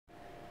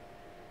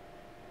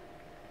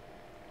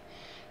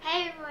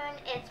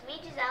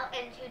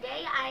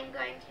today I'm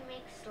going to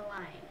make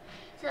slime.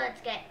 So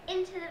let's get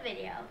into the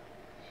video.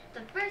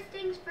 The first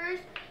things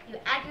first, you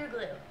add your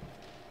glue.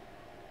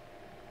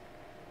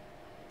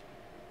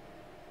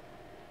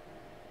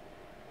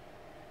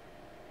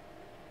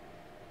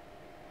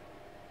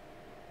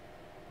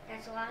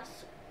 That's the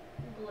last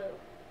glue.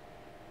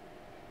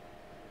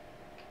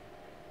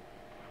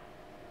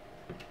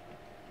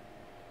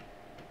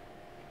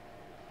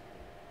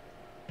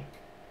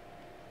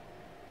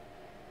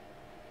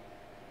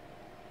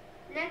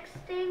 Next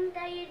thing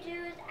that you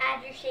do is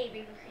add your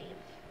shaving cream.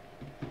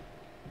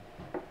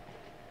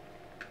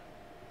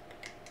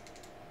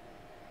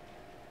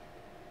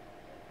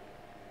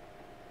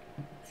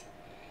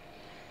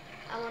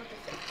 I want this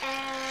to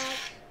add.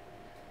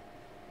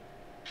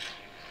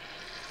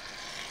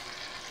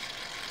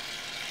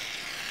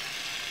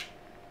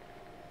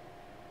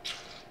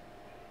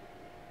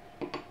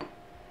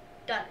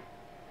 Done.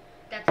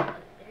 That's all.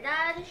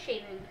 That is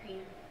shaving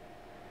cream.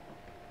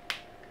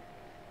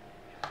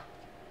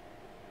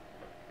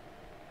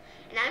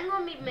 And I'm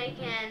going to be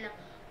making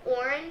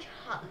orange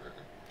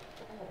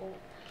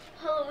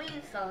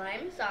Halloween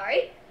slime.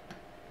 Sorry.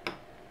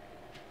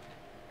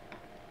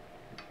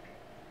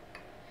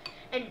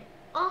 And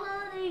all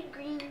the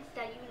ingredients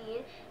that you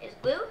need is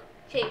glue,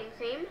 shaving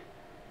cream,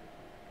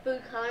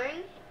 food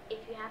coloring, if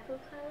you have food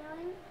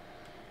coloring,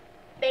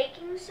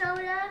 baking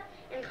soda,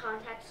 and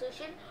contact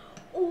solution,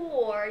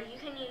 or you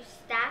can use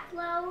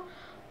Staflo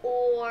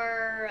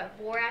or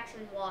borax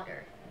and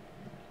water.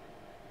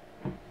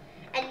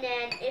 And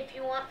then if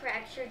you want for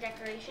extra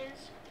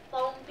decorations,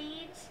 foam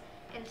beads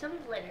and some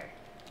glitter.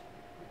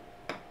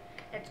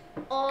 That's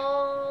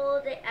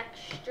all the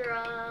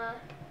extra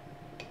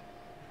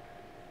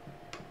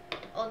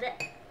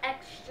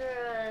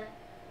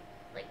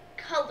like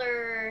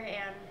color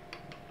and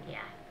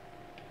yeah.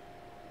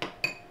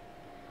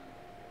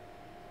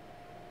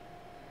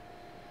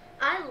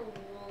 I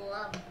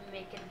love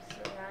making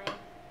slime.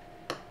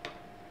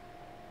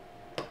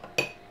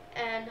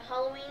 And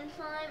Halloween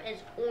slime is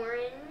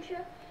orange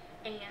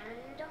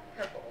and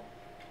purple.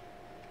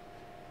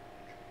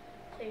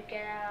 So you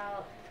get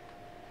out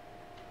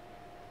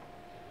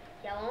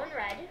yellow and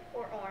red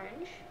or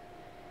orange.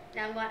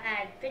 Now I'm going to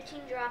add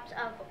 15 drops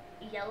of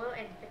yellow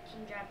and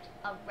 15 drops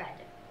of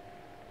red.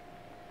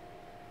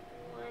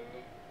 1,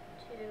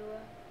 2,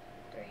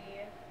 3,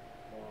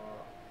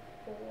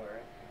 4,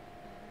 4.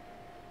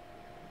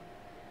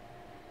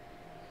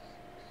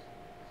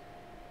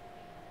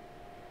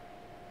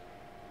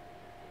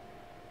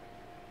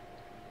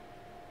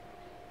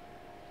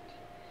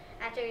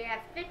 After you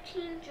have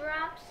 15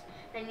 drops,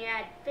 then you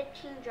add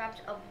 15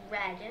 drops of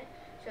red,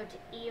 so to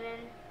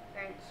even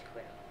and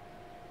square.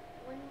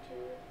 1, 2,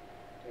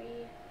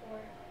 3, 4,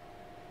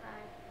 5,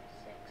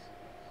 6, 7,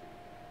 8,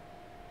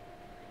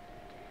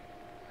 9, 10,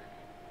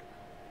 11,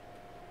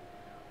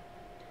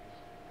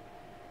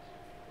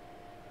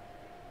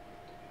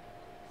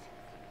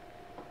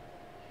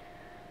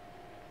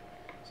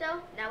 12. So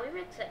now we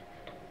mix it.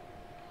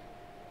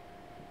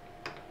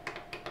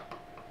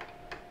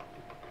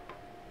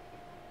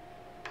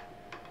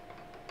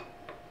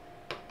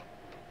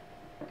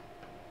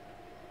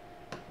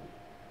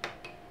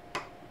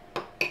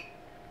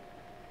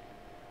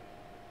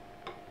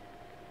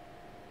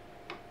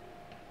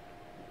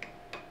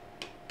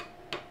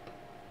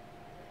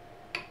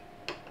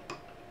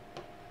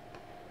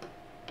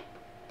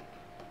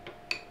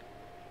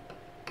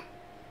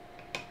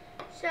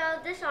 So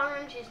this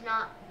orange is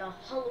not the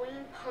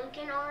Halloween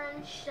pumpkin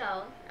orange,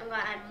 so I'm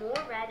going to add more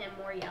red and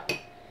more yellow.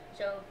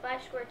 So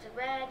 5 squirts of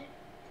red,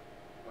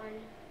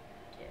 1,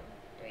 2,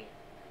 3,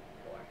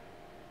 4,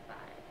 5.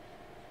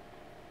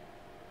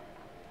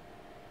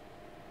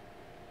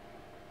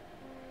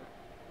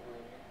 1,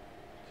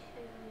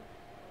 2,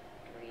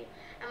 3.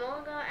 I'm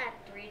only going to add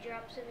 3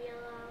 drops of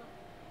yellow,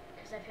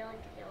 because I feel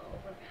like the yellow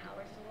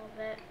overpowers a little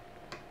bit.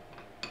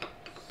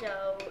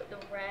 So the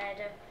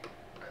red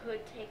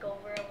could take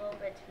over a little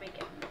bit to make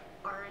it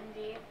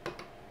orangey.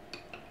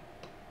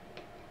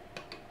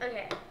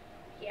 Okay,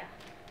 yeah.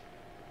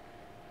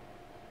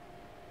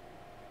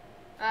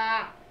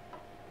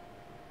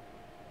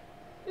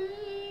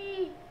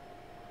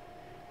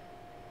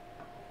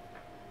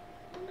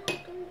 No,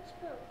 don't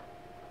spill.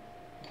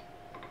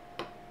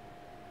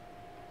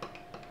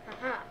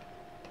 Haha.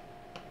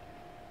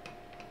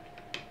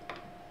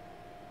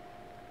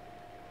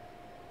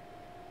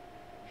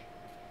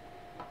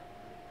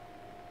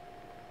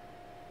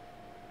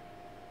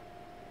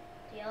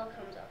 The yellow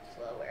comes out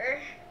slower.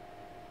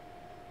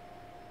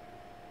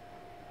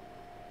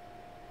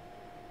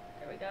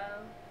 There we go.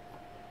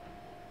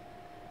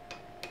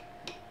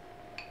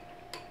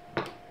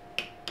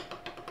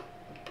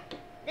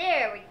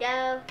 There we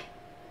go.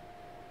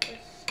 We're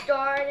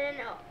starting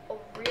a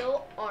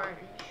real orange.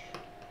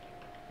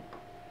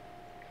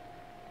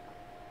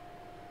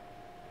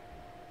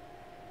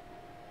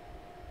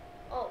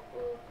 Oh,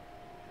 ooh.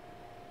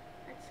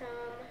 That's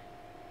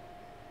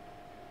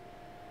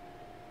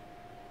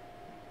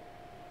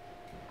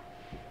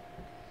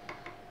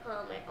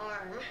oh, my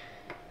arm.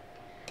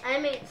 I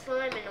haven't made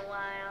slime in a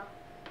while.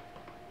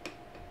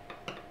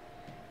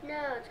 No,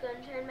 it's going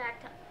to turn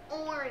back to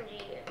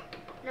orangey.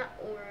 Not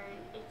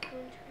orange. It's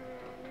going to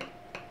turn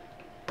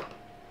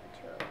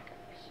to like a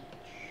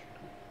peach.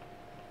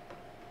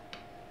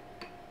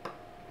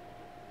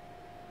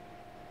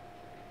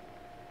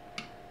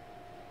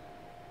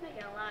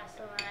 Making a lot of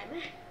slime.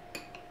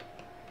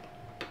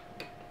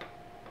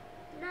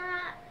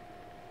 Nah.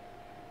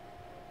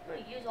 I'm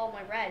going to use all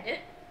my red.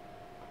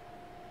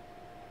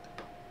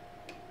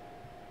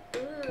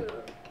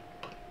 Ooh.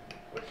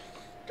 We're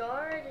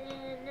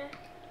starting.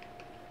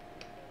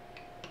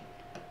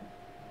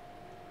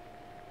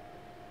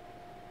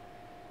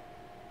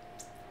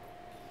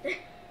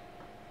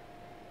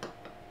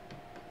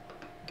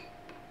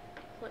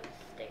 Put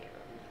down.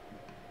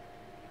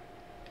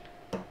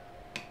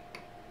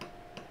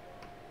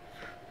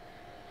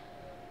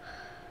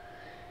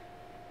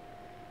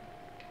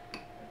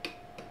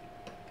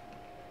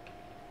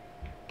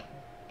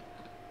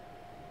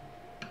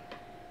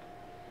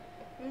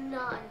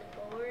 Not in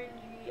the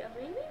orangey.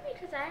 Maybe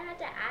because I had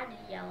to add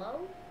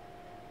yellow.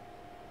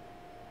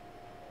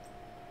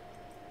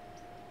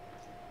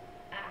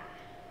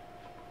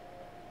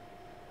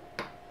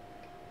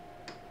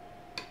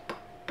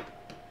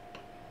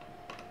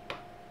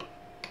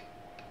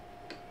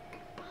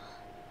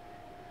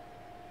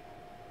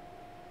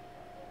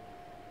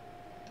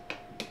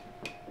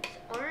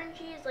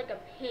 Orangey is like a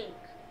pink.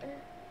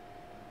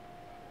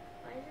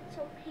 Why is it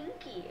so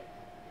pinky?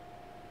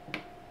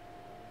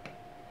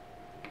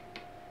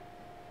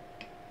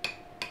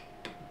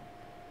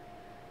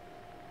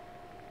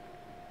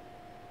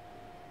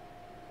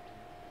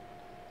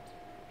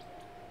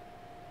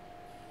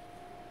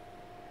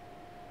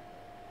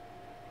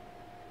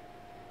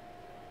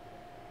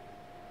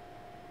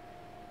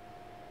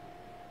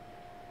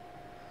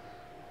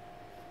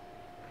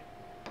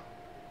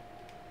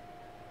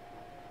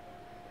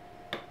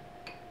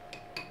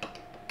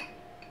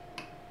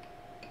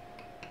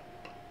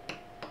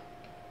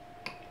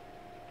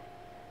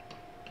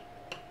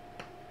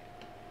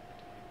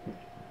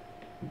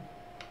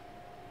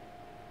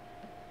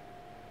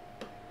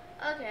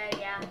 Okay,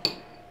 yeah.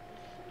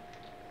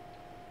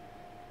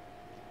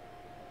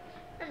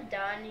 I'm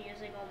done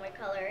using all my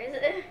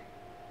colors.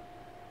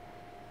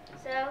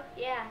 So,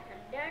 yeah,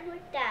 I'm done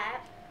with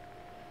that.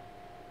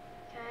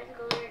 Can I add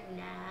glitter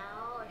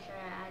now, or should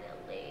I add it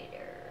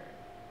later?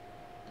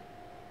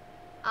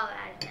 I'll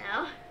add it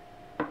now.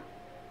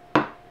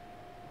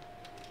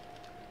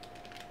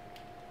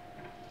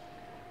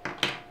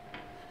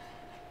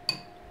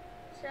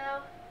 So,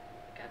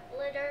 got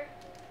glitter.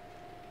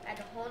 Add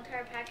the whole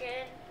entire packet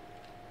in.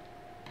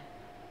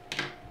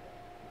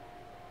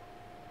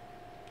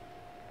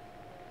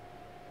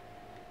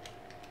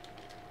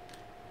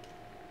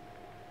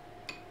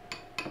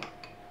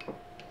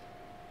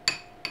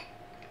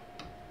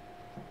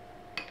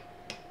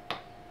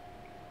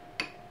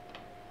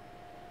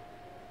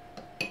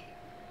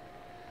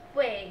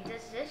 Wait,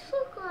 does this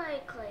look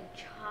like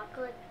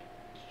chocolate,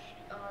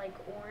 like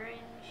orange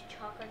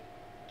chocolate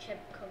chip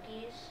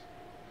cookies?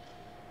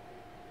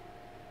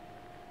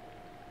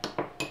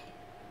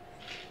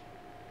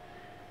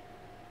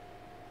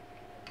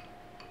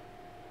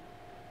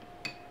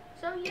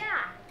 So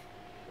yeah,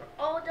 we're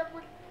all done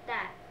with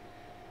that.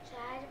 So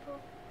I had to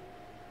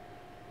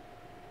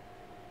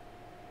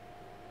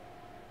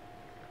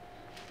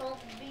put all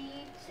the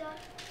beads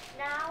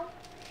now.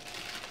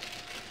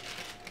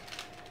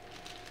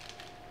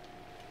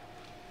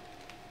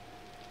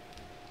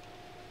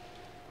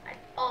 Add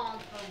all of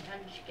them.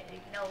 I'm just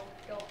kidding. No,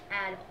 don't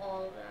add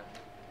all of them.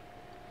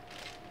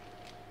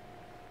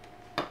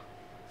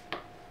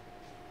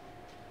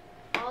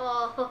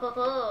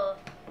 Oh,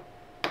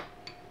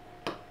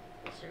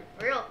 this is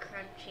real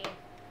crunchy.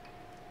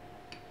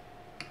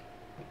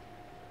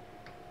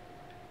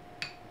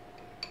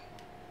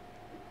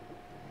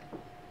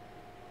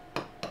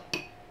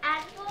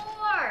 Add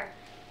more.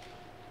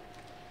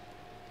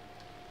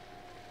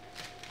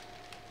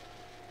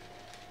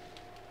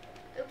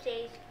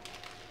 Oopsies.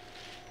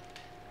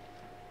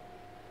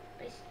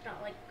 It's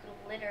not like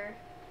glitter.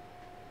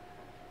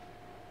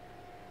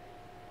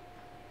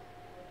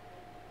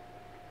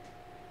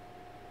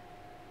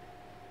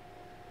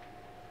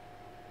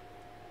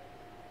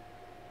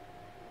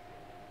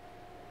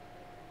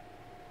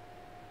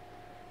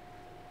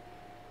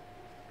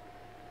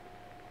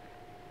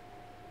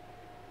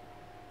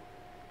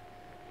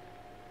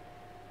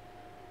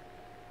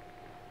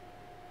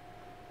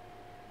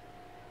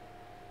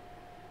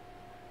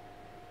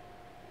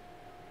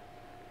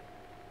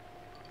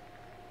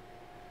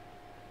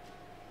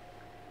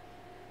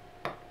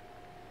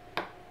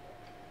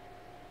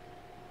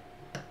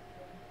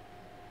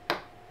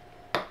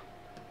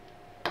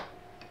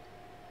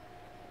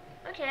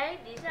 Okay,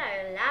 these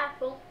are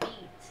laughable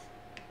beads.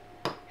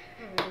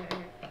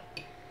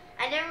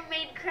 I never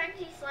made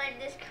crunchy slime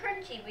this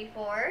crunchy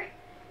before,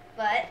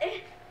 but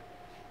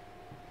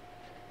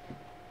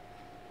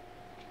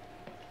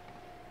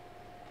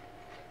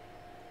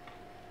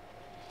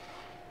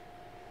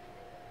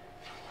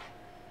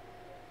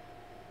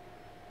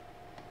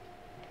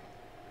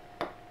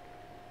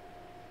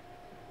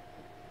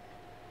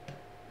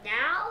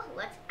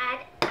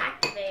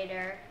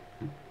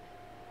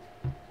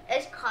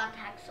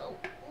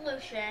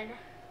solution.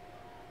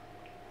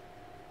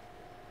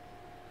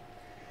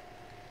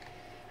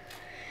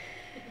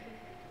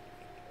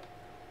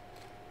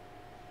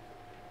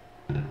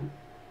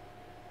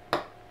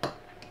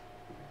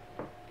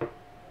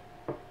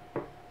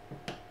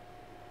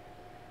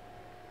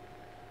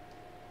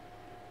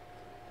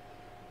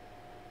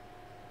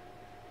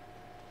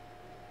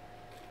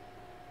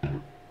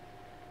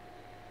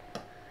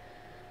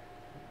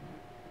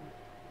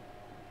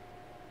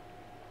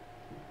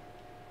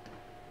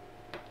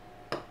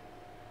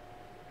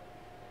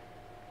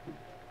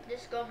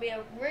 This is gonna be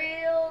a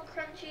real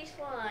crunchy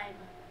slime.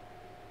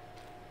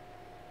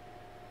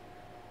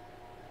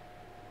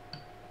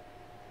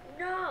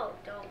 No,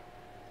 don't.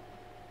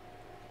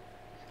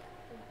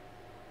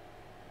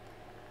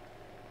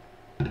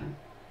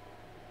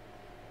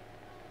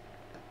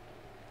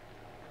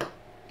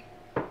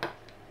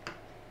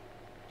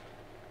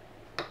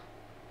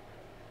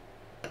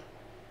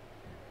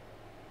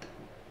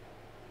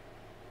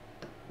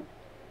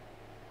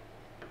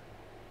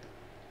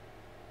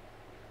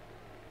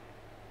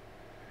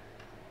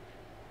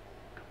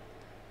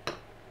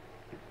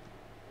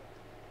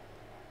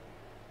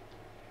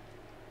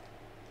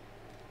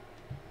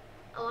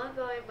 I'm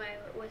going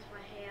with my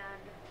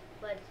hand,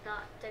 but it's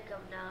not thick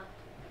enough.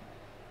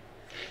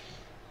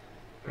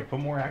 Hey, put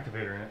more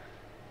activator in it.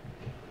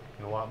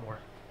 Get a lot more.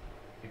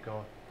 Keep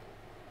going.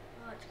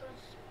 Oh, it's gonna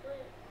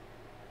split.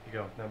 You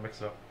go. Now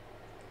mix it up.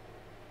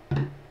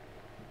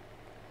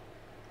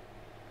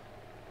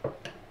 Put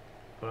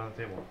it on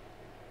the table.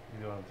 You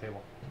do it on the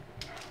table.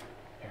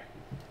 Here.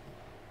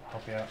 I'll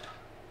help you out.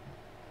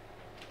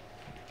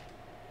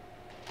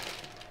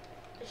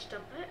 Just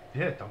dump it?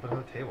 Yeah, dump it on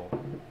the table.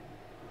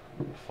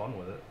 Have fun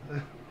with it.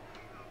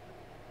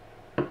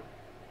 You're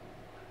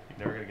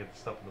never gonna get the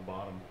stuff at the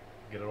bottom.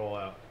 Get it all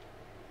out.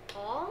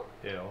 All?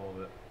 Yeah, all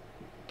of it.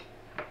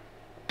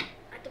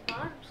 At the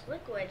bottom's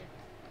liquid.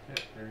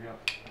 Yeah, there you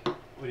go.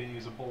 We didn't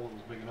use a bowl that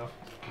was big enough.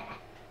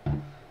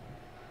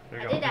 There you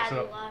I go. did Mix add it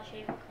a up. lot of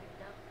shaving cream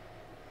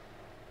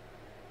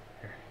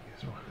Here,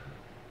 use one.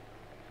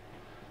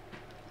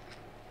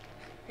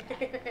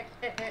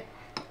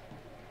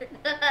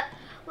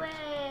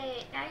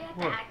 Wait, now you have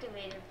What? to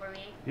activate it for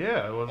me.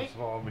 Yeah, well,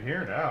 I'm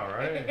here now,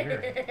 right?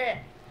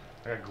 Here.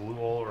 I got glue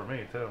all over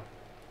me, too.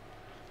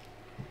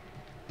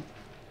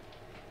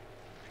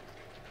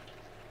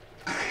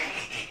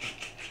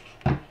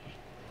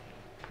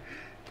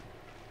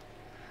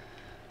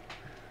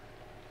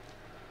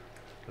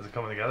 Is it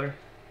coming together?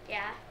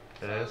 Yeah,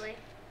 It slowly. is?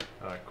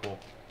 Alright, cool.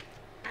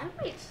 I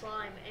haven't made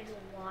slime in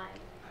a while.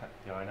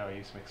 Yeah, I know. I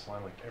used to make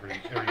slime like every day.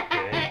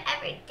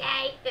 Every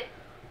day.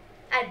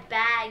 And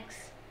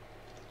bags.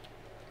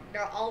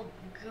 They're all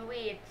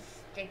gooey and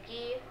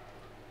sticky.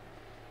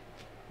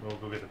 We'll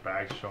go get the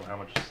bags to show them how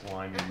much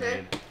slime you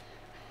made.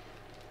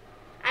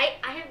 I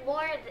have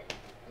more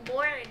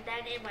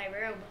than in my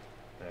room.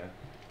 Yeah.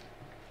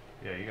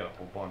 Yeah, you got a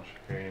whole bunch.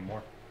 Okay, any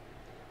more?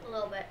 A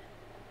little bit.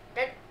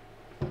 Then,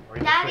 Right in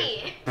the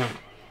Daddy!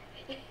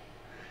 face.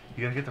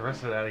 You gotta get the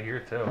rest of it out of here,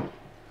 too.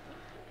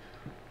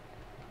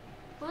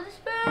 With a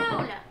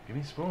spoon! Give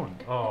me a spoon.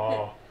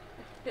 Oh.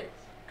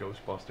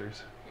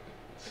 Ghostbusters.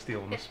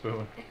 Stealing the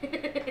spoon.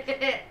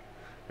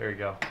 There you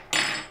go.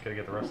 Gotta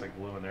get the rest of that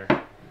glue in there.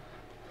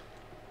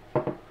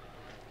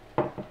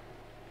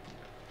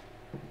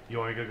 You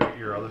want me to go get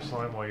your other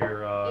slime while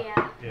you're,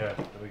 Yeah. Yeah,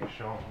 then we can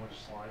show them how much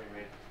slime you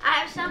made. I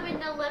have some in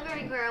the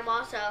living room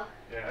also.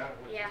 Yeah?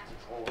 Yeah.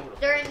 It's all over the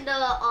They're place. in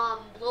the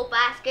little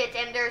baskets,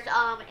 and there's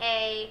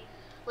a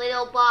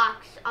little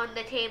box on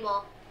the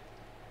table.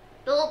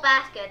 The little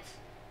baskets.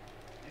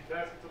 These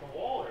baskets on the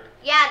wall, or?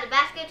 Yeah, the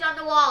baskets on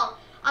the wall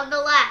on the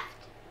left.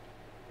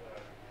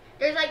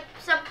 There's like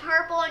some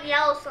purple and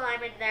yellow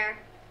slime in there.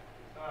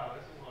 Oh,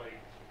 this is like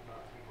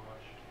not too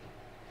much.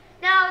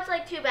 No, it's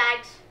like 2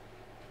 bags.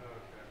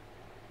 Okay.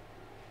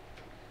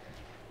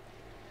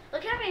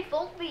 Look how many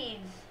foam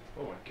beads.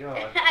 Oh my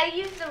god. I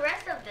used the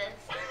rest of this.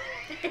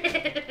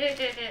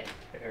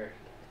 Here.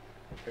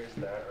 There's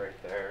that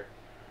right there.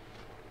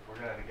 We're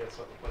gonna have to get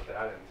something to put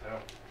that in too.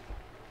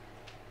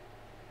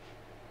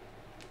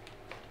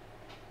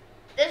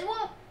 This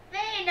won't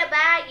fit in the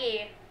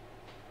baggie.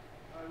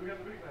 We got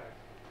the big bag.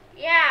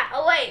 Yeah.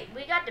 Oh wait,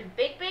 we got the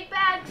big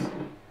bags.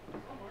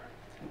 Somewhere.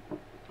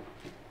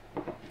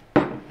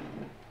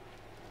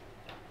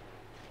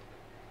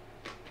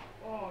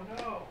 Oh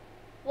no.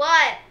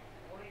 What?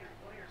 One of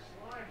your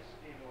slimes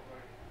came over.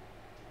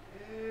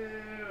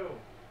 Ew.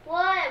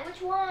 What?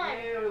 Which one?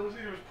 Ew, it looks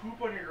like there was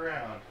poop on your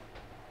ground.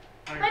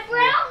 On your My floor.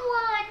 brown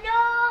one. No,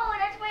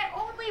 that's my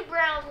only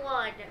brown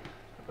one.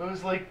 It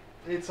was like,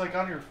 it's like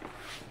on your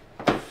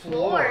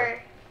Floor.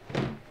 Here,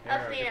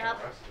 I'll clean get it up.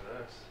 the rest of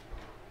this.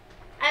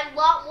 I have a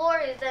lot more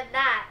than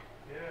that.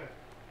 Yeah.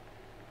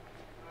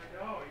 I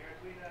know, you gotta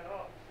clean that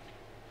up.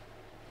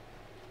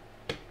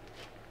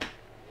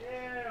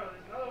 Yeah,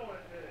 there's another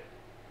one in it.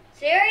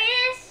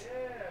 Serious?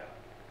 Yeah.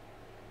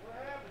 What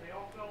happened? They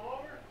all fell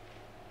over?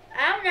 I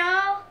don't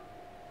know.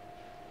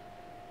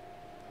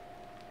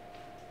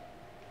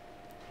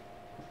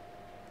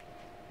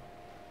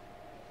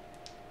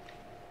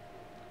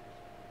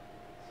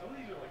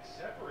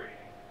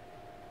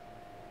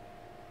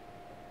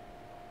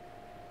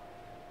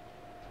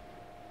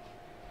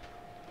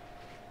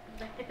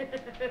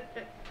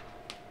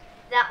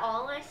 that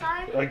all my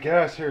slime? I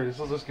guess. Here, this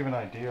will just give an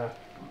idea.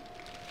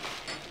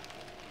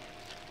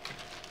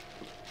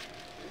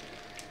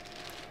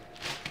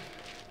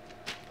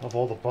 Of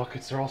all the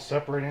buckets, they're all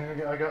separating.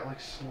 I got like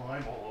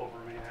slime all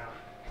over me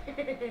now.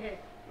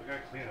 We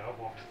gotta clean it up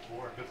off the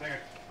floor. Good thing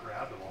I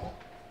grabbed them all.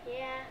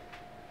 Yeah.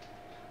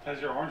 How's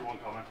your orange one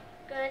coming?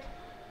 Good.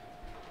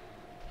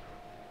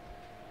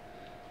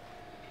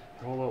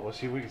 Hold up, let's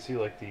see if we can see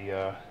like the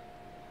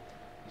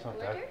it's not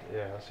glitter? that,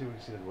 yeah, let's see if we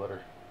can see the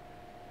glitter.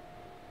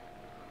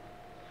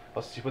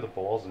 Let's see, you put the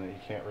balls in it, you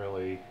can't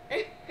really,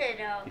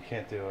 No. you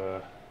can't do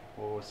a,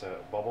 what was that,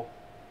 a bubble?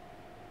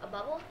 A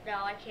bubble? No,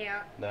 I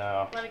can't.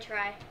 No. Let me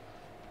try.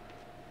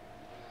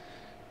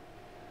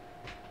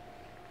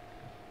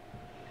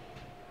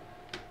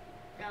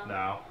 No.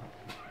 No.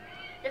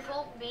 The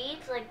foam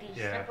beads, like, these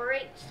Yeah.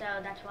 separate, so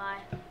that's why.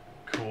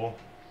 Cool.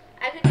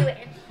 I could do it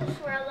in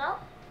swirl though.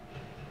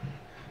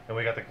 And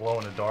we got the glow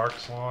in the dark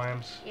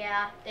slimes.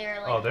 Yeah, they're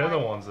like. Oh, they're the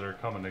ones that are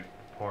coming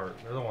apart.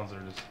 They're the ones that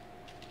are just,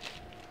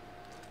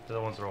 they're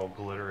the ones that are all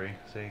glittery.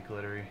 See,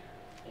 glittery.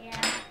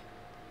 Yeah.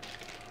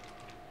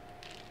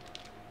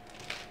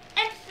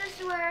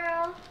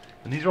 Swirl.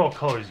 And these are all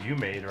colors you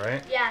made,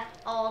 right? Yeah,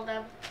 all of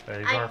them. These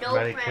I aren't know from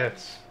any friends.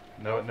 kits.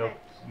 No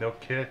friends.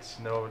 kits.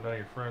 No, none of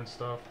your friends'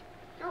 stuff.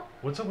 Nope.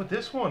 What's up with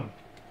this one?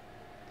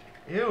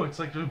 Ew, it's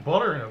like there's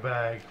butter in a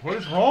bag. What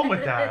is wrong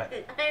with that?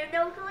 I have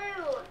no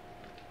clue.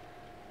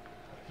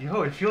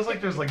 Yo, it feels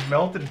like there's like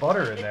melted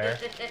butter in there.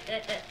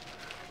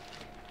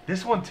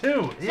 This one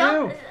too. Ew.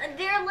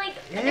 They're like,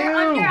 Ew. they're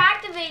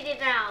underactivated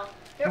now.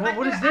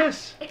 What is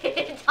this?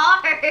 It's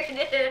hard.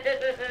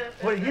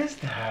 What is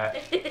that?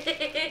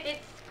 It's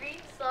green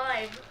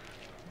slime.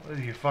 What,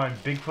 did you find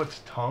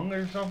Bigfoot's tongue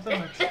or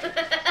something?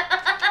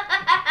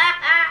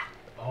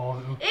 Oh,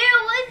 Ew,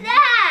 what's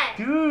that?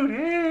 dude,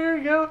 here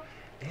you go.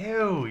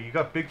 Ew, you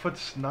got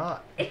Bigfoot's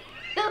snot. Ew,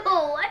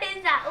 what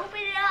is that? Open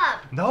it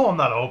up. No, I'm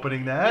not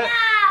opening that.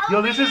 Yeah,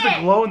 Yo, this is the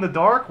glow in the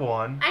dark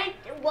one.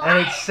 What? And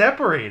it's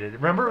separated.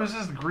 Remember, this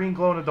is the green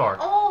glow in the dark.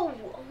 Oh,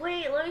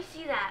 wait, let me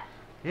see that.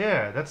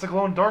 Yeah, that's the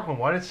glow in the dark one.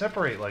 Why did it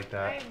separate like I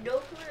that? have no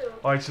clue.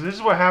 Alright, so this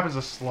is what happens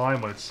to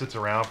slime when it sits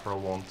around for a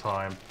long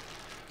time.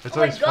 It's Oh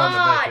my always fun to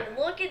god, make it.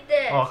 look at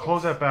this. Oh,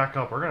 close that back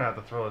up. We're going to have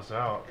to throw this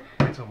out.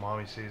 Wait until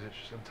Mommy sees it.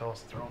 She's going to tell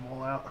us to throw them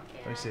all out.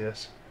 Let me see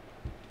this.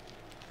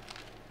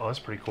 Oh, that's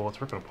pretty cool. It's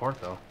ripping apart,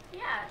 though.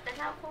 Yeah, that's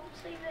how foam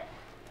sleeve it.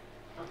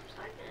 Foam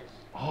slime is.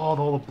 Oh, all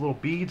the little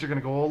beads are going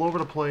to go all over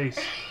the place.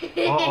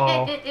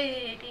 Uh-oh.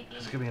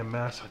 This is going to be a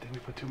mess. I think we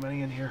put too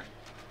many in here.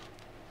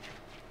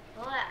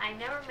 What? I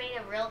never made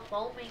a real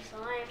foamy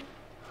slime.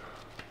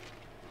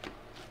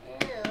 Ew,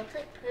 it looks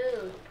like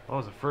poo. Oh,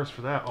 was the first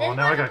for that. This Oh,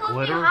 now I one's got supposed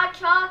to be glitter. hot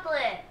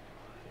chocolate.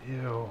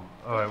 Ew.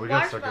 Alright, we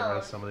got to start getting rid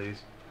of Marshmallows. some of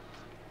these.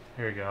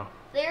 Here you go.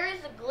 There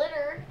is a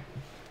glitter.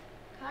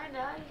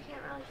 Kinda. You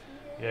can't really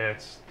see it. Yeah,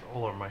 it's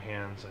all over my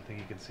hands. I think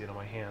you can see it on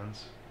my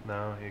hands.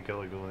 No, you got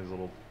like all these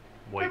little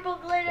white Purple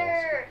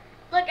glitter.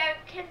 Look, I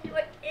can do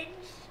an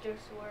Insta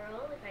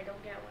swirl if I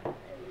don't get one of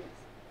these.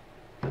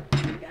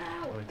 Let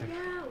me No,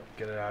 no.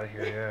 get it out of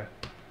here,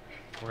 yeah.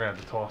 We're going to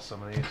have to toss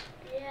some of these.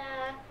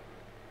 Yeah.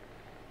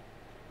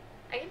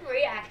 I can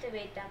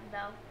reactivate them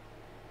though.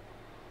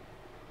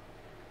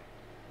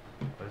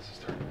 This is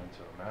turning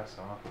into a mess,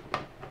 huh?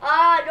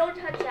 Ah, don't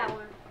touch that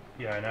one.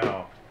 Yeah, I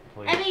know.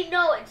 Please. I mean,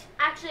 no, it's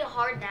actually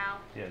hard now.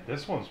 Yeah,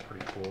 this one's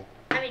pretty cool.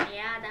 I mean,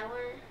 yeah, that one.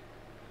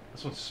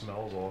 This one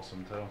smells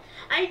awesome, too.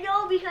 I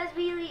know because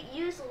we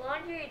used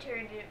laundry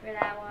detergent for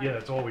that one. Yeah,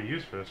 that's all we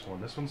use for this one.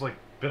 This one's like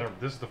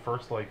this is the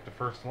first one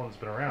that's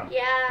been around.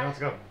 Yeah. Now it's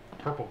got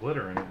purple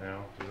glitter in it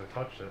now because I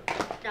touched it.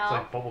 No. It's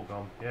like bubble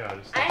gum. Yeah, I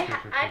just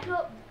I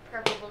put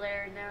purple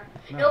glitter in there.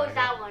 No, No, I it's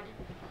got- that one.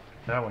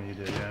 That one you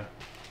did, yeah.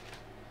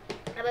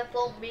 I put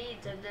foam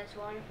beads in this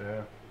one.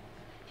 Yeah,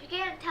 If you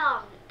can't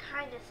tell, I'm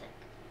kind of sick.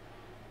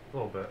 a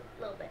little bit.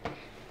 A little bit.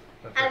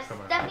 That's I have what's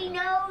coming stuffy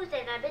out. nose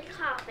and I've been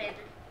coughing.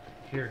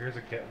 Here's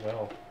a get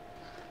well.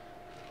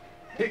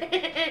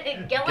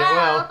 Get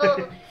well.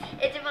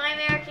 It's a My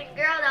American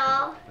Girl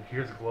doll.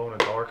 Here's a glow in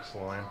the dark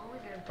slime. Oh, in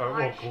the Oh, dark.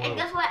 well, glow. And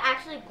guess what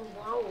actually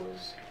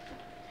glows?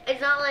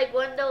 It's not like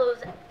one of those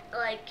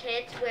like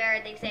kits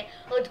where they say,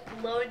 oh, it's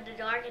glow in the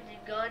dark, and you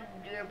go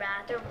into your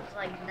bathroom, it's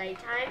like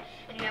nighttime,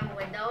 and you have a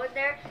window in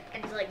there,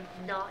 and it's like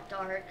not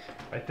dark.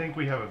 I think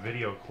we have a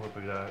video clip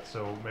of that,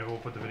 so maybe we'll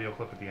put the video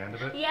clip at the end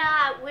of it.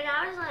 Yeah, when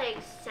I was like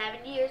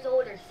 7 years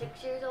old or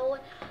 6 years old,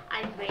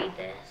 I made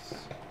this.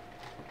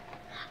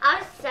 I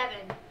was 7,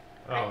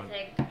 I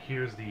think.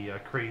 Here's the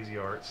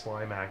cra-z-art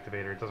slime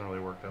activator. It doesn't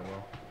really work that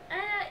well.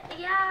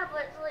 Yeah,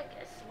 but it's like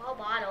a small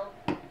bottle.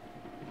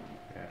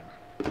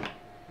 Yeah.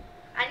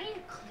 I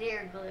need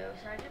clear glue,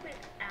 so I just been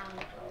out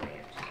of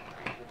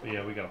But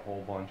yeah, we got a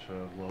whole bunch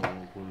of little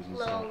glues and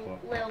stuff.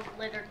 little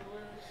glitter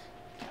glues.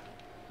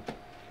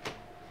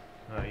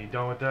 You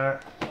done with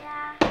that?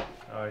 Yeah.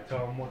 Alright,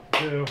 tell them what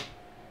to do.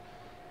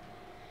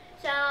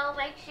 So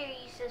make sure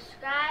you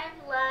subscribe,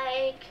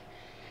 like,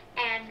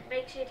 and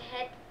make sure to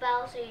hit the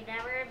bell so you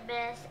never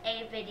miss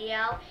a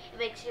video. And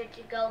make sure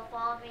to go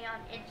follow me on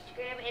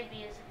Instagram and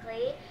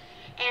Musically.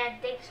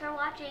 And thanks for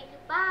watching.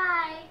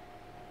 Bye!